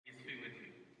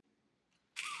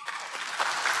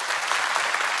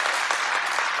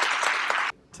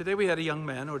Today we had a young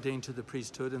man ordained to the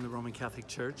priesthood in the Roman Catholic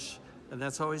Church, and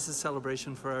that's always a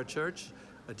celebration for our church,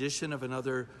 addition of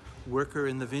another worker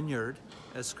in the vineyard,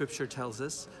 as Scripture tells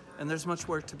us, and there's much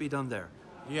work to be done there.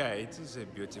 Yeah, it is a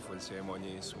beautiful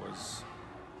ceremony. It was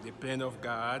the plan of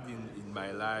God in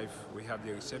my life. We have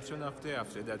the reception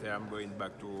after that I am going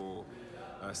back to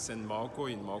San Marco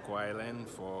in Marco Island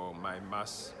for my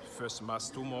first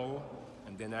mass tomorrow,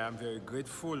 and then I am very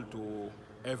grateful to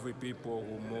every people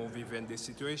who move, even the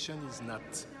situation is not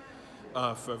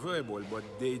favorable, but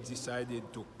they decided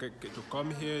to come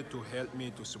here to help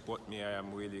me, to support me. I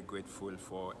am really grateful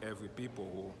for every people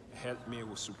who help me,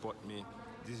 who support me.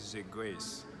 This is a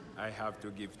grace. I have to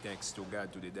give thanks to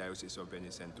God, to the Diocese of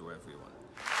Venice, and to everyone.